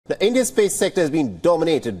The Indian space sector has been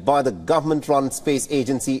dominated by the government-run space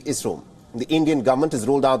agency ISRO. The Indian government has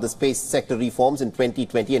rolled out the space sector reforms in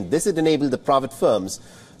 2020, and this has enabled the private firms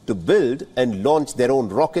to build and launch their own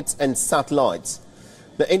rockets and satellites.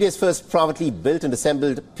 India's first privately built and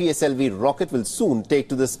assembled PSLV rocket will soon take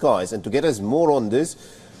to the skies. And to get us more on this,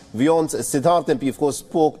 WION's Siddharth MP, of course,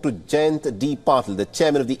 spoke to Jayant D, Patil, the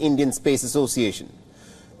chairman of the Indian Space Association.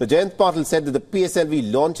 The Jayant Patil said that the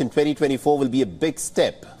PSLV launch in 2024 will be a big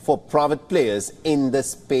step for private players in the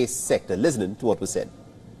space sector. Listen to what was said.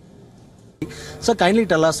 So kindly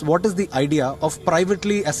tell us, what is the idea of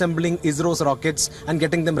privately assembling ISRO's rockets and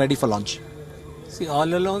getting them ready for launch? See,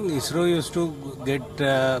 all along ISRO used to get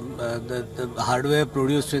the hardware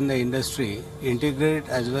produced in the industry, integrate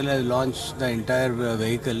as well as launch the entire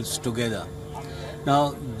vehicles together.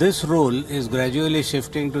 Now this role is gradually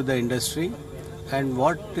shifting to the industry, and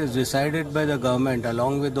what is decided by the government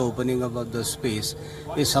along with the opening up of the space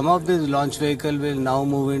is some of these launch vehicles will now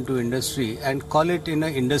move into industry, and call it in a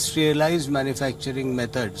industrialized manufacturing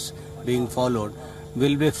methods being followed,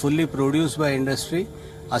 will be fully produced by industry,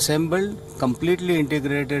 assembled, completely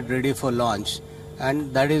integrated, ready for launch,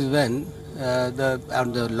 and that is when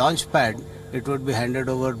on the launch pad it would be handed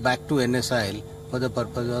over back to NSIL for the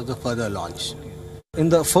purpose of the further launch. In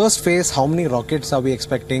the first phase, how many rockets are we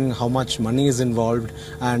expecting, how much money is involved,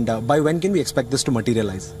 and by when can we expect this to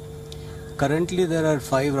materialize? Currently there are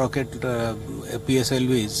 5 rocket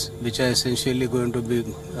PSLVs which are essentially going to be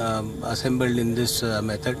assembled in this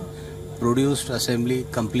method, produced, assembly,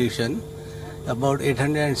 completion. About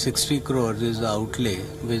 860 crores is the outlay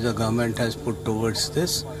which the government has put towards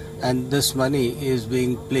this, and this money is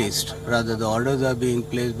being placed, rather the orders are being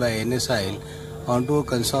placed by NSIL onto a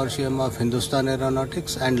consortium of Hindustan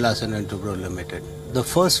Aeronautics and Larsen & Toubro Limited. The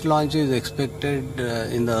first launch is expected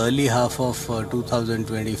in the early half of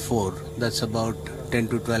 2024, that's about 10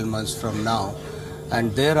 to 12 months from now,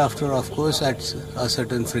 and thereafter of course at a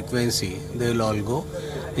certain frequency they will all go.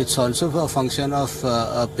 It's also a function of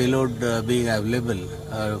a payload being available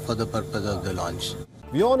for the purpose of the launch.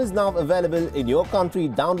 WION is now available in your country.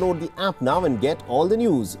 Download the app now and get all the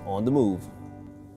news on the move.